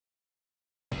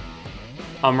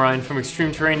I'm Ryan from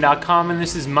ExtremeTerrain.com, and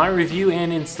this is my review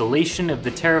and installation of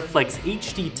the Teraflex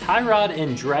HD tie rod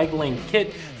and drag link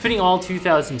kit fitting all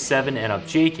 2007 and up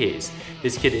JKs.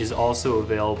 This kit is also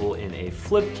available in a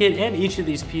flip kit, and each of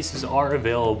these pieces are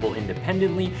available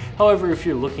independently. However, if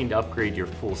you're looking to upgrade your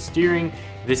full steering,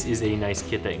 this is a nice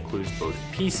kit that includes both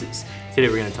pieces. Today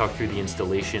we're going to talk through the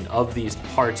installation of these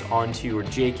parts onto your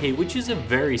JK, which is a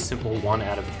very simple 1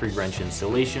 out of 3 wrench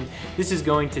installation. This is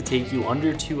going to take you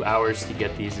under 2 hours to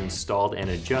get these installed and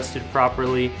adjusted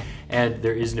properly, and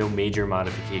there is no major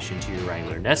modification to your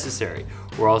Wrangler necessary.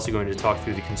 We're also going to talk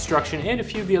through the construction and a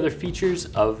few of the other features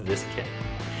of this kit.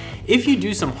 If you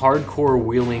do some hardcore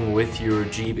wheeling with your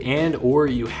Jeep or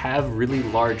you have really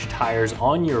large tires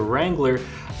on your Wrangler,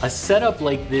 a setup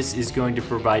like this is going to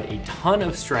provide a ton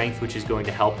of strength, which is going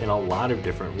to help in a lot of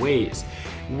different ways.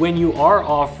 When you are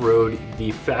off-road,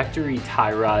 the factory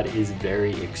tie rod is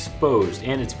very exposed,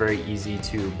 and it's very easy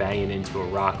to bang it into a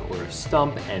rock or a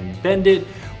stump and bend it,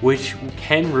 which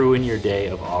can ruin your day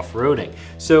of off-roading.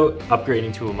 So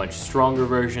upgrading to a much stronger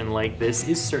version like this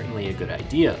is certainly a good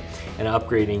idea. And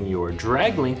upgrading your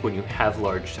drag link when you have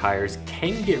large tires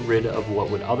can get rid of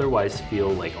what would otherwise feel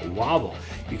like a wobble.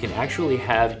 You can actually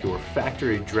have your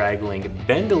factory drag link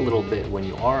bend a little bit when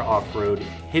you are off-road,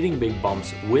 hitting big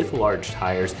bumps with large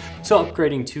tires. So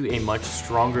upgrading to a much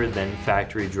stronger than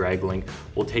factory drag link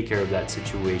will take care of that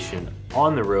situation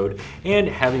on the road, and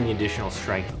having the additional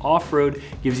strength off-road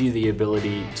gives you the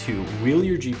ability to wheel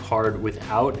your Jeep hard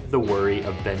without the worry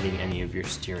of bending any of your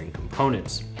steering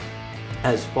components.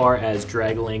 As far as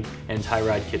drag link and tie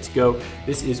rod kits go,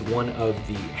 this is one of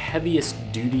the heaviest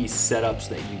duty setups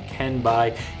that you can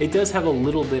buy. It does have a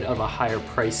little bit of a higher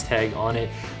price tag on it,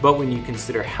 but when you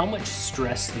consider how much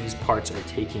stress these parts are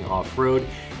taking off-road,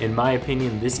 in my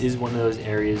opinion, this is one of those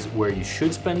areas where you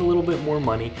should spend a little bit more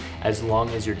money as long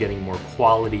as you're getting more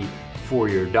quality for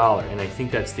your dollar, and I think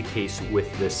that's the case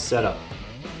with this setup.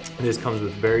 This comes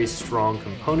with very strong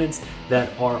components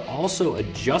that are also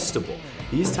adjustable.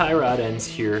 These tie rod ends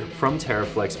here from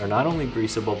Teraflex are not only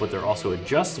greasable, but they're also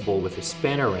adjustable with a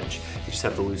spanner wrench. You just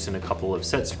have to loosen a couple of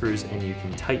set screws and you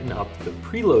can tighten up the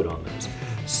preload on those.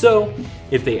 So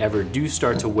if they ever do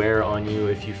start to wear on you,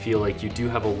 if you feel like you do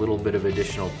have a little bit of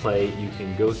additional play, you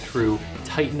can go through,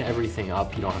 tighten everything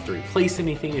up. You don't have to replace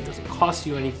anything. It doesn't cost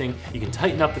you anything. You can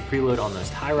tighten up the preload on those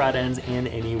tie rod ends and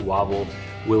any wobble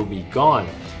will be gone.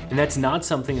 And that's not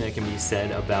something that can be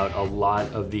said about a lot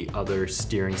of the other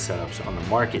steering setups on the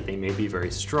market. They may be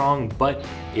very strong, but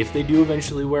if they do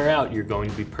eventually wear out, you're going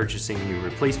to be purchasing new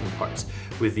replacement parts.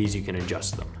 With these, you can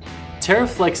adjust them.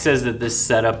 Teraflex says that this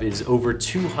setup is over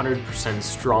 200%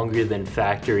 stronger than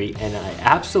factory, and I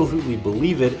absolutely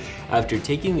believe it after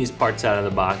taking these parts out of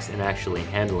the box and actually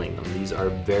handling them. These are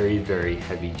very, very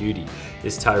heavy duty.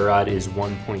 This tie rod is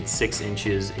 1.6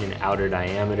 inches in outer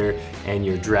diameter, and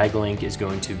your drag link is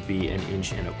going to be 1.25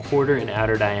 inches in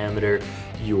outer diameter.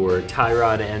 Your tie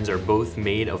rod ends are both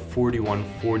made of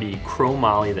 4140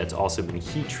 chromoly that's also been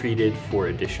heat treated for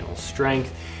additional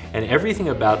strength. And everything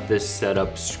about this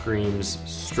setup screams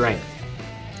strength.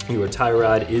 Your tie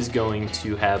rod is going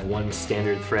to have one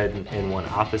standard thread and one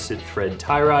opposite thread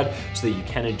tie rod so that you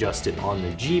can adjust it on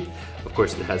the Jeep. Of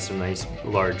course, it has some nice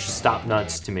large stop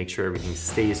nuts to make sure everything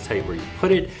stays tight where you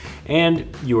put it. And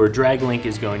your drag link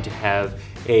is going to have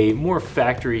a more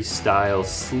factory style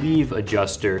sleeve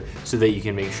adjuster so that you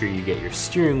can make sure you get your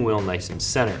steering wheel nice and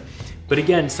center. But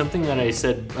again, something that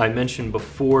I mentioned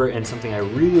before, and something I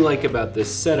really like about this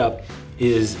setup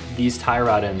is these tie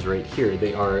rod ends right here.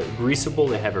 They are greasable,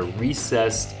 they have a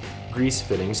recessed grease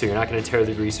fitting, so you're not gonna tear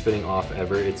the grease fitting off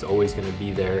ever. It's always gonna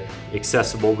be there,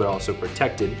 accessible but also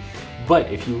protected. But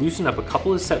if you loosen up a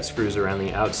couple of set screws around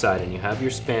the outside and you have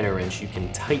your spanner wrench, you can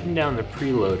tighten down the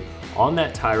preload on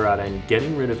that tie rod end,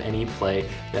 getting rid of any play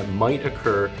that might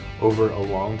occur over a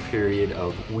long period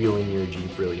of wheeling your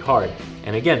Jeep really hard.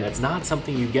 And again, that's not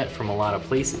something you get from a lot of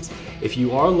places. If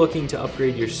you are looking to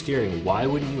upgrade your steering, why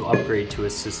wouldn't you upgrade to a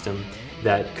system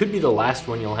that could be the last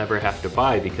one you'll ever have to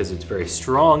buy because it's very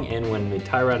strong, and when the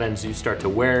tie rod ends do start to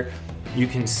wear, you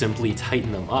can simply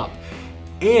tighten them up.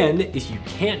 And if you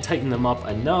can't tighten them up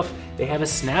enough, they have a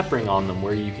snap ring on them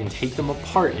where you can take them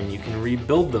apart and you can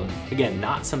rebuild them. Again,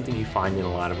 not something you find in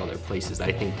a lot of other places.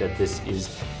 I think that this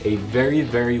is a very,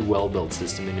 very well-built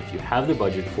system, and if you have the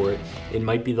budget for it, it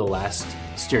might be the last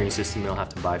steering system you'll have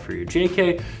to buy for your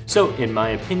JK. So in my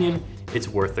opinion, it's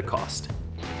worth the cost.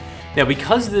 Now,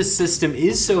 because this system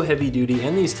is so heavy duty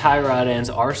and these tie rod ends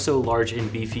are so large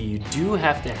and beefy, you do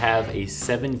have to have a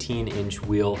 17-inch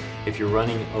wheel if you're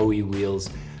running OE wheels.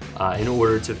 in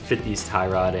order to fit these tie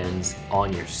rod ends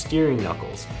on your steering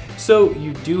knuckles. So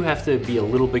you do have to be a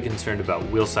little bit concerned about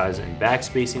wheel size and back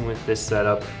spacing with this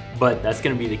setup, but that's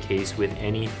going to be the case with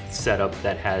any setup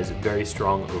that has very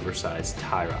strong oversized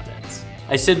tie rod ends.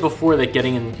 I said before that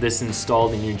getting this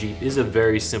installed in your Jeep is a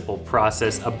very simple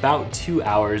process, about 2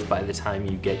 hours by the time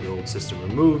you get your old system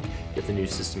removed, get the new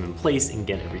system in place, and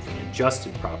get everything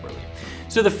adjusted properly.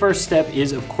 So the first step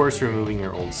is, of course, removing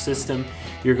your old system.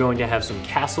 You're going to have some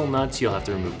castle nuts. You'll have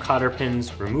to remove cotter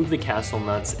pins, remove the castle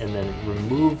nuts, and then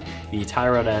remove the tie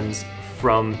rod ends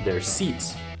from their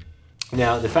seats.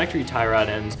 Now, the factory tie rod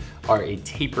ends are a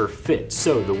taper fit,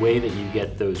 so the way that you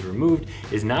get those removed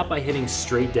is not by hitting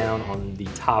straight down on the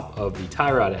top of the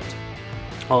tie rod end.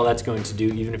 All that's going to do,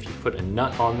 even if you put a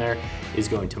nut on there, is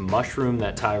going to mushroom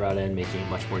that tie rod end, making it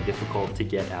much more difficult to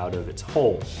get out of its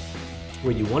hole.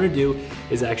 What you want to do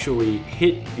is actually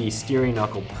hit the steering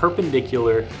knuckle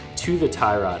perpendicular to the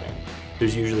tie rod end.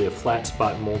 There's usually a flat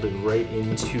spot molded right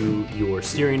into your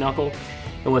steering knuckle,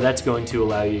 and what that's going to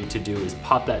allow you to do is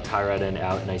pop that tie rod end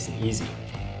out nice and easy.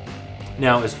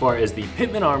 Now, as far as the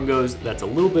pitman arm goes, that's a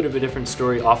little bit of a different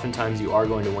story. Oftentimes you are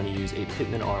going to want to use a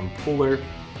pitman arm puller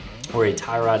or a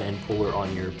tie rod end puller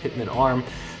on your pitman arm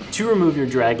to remove your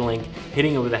drag link.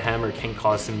 Hitting it with a hammer can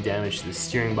cause some damage to the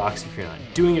steering box if you're not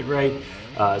doing it right.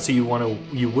 So you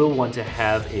will want to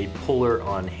have a puller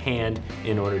on hand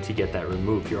in order to get that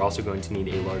removed. You're also going to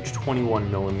need a large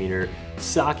 21mm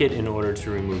socket in order to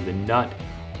remove the nut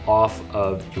off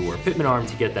of your pitman arm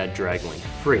to get that drag link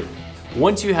free.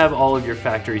 Once you have all of your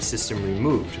factory system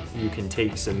removed, you can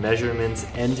take some measurements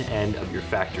end to end of your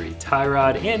factory tie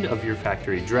rod and of your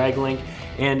factory drag link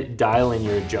and dial in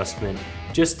your adjustment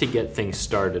just to get things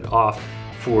started off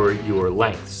for your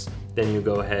lengths. Then you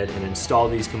go ahead and install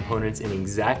these components in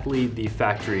exactly the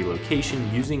factory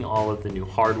location using all of the new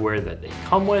hardware that they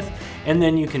come with, and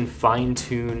then you can fine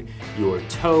tune your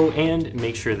toe and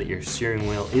make sure that your steering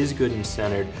wheel is good and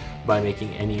centered by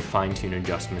making any fine tune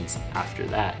adjustments after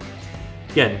that.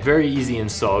 Again, very easy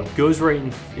install, goes right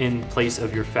in place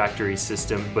of your factory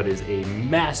system, but is a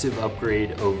massive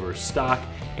upgrade over stock.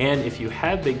 And if you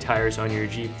have big tires on your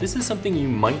Jeep, this is something you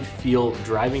might feel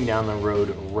driving down the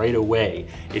road right away.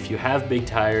 If you have big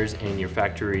tires and your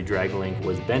factory drag link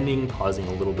was bending, causing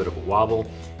a little bit of a wobble,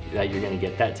 that you're gonna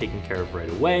get that taken care of right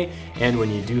away. And when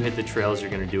you do hit the trails,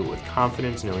 you're gonna do it with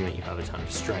confidence, knowing that you have a ton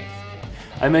of strength.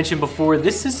 I mentioned before,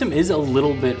 this system is a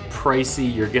little bit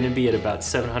pricey. You're gonna be at about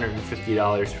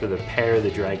 $750 for the pair,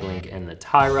 the drag link and the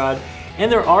tie rod.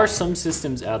 And there are some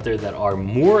systems out there that are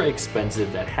more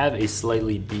expensive that have a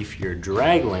slightly beefier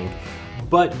drag link.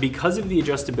 But because of the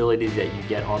adjustability that you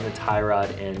get on the tie rod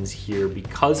ends here,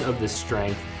 because of the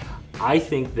strength, I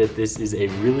think that this is a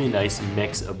really nice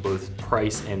mix of both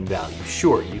price and value.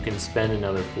 Sure, you can spend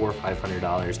another $400 or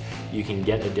 $500. You can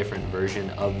get a different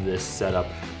version of this setup,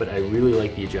 but I really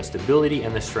like the adjustability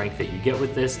and the strength that you get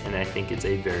with this, and I think it's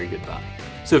a very good buy.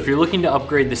 So if you're looking to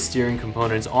upgrade the steering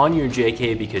components on your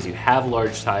JK because you have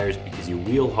large tires, because you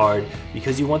wheel hard,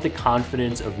 because you want the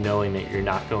confidence of knowing that you're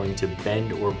not going to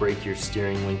bend or break your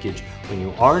steering linkage when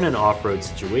you are in an off-road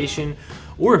situation,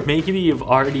 or maybe you've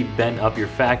already bent up your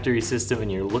factory system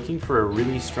and you're looking for a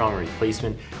really strong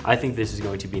replacement, I think this is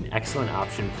going to be an excellent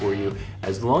option for you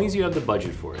as long as you have the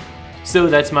budget for it. So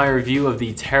that's my review of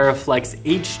the Teraflex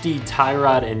HD tie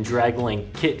rod and drag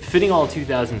link kit fitting all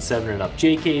 2007 and up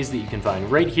JKs that you can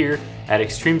find right here at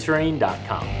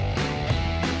ExtremeTerrain.com.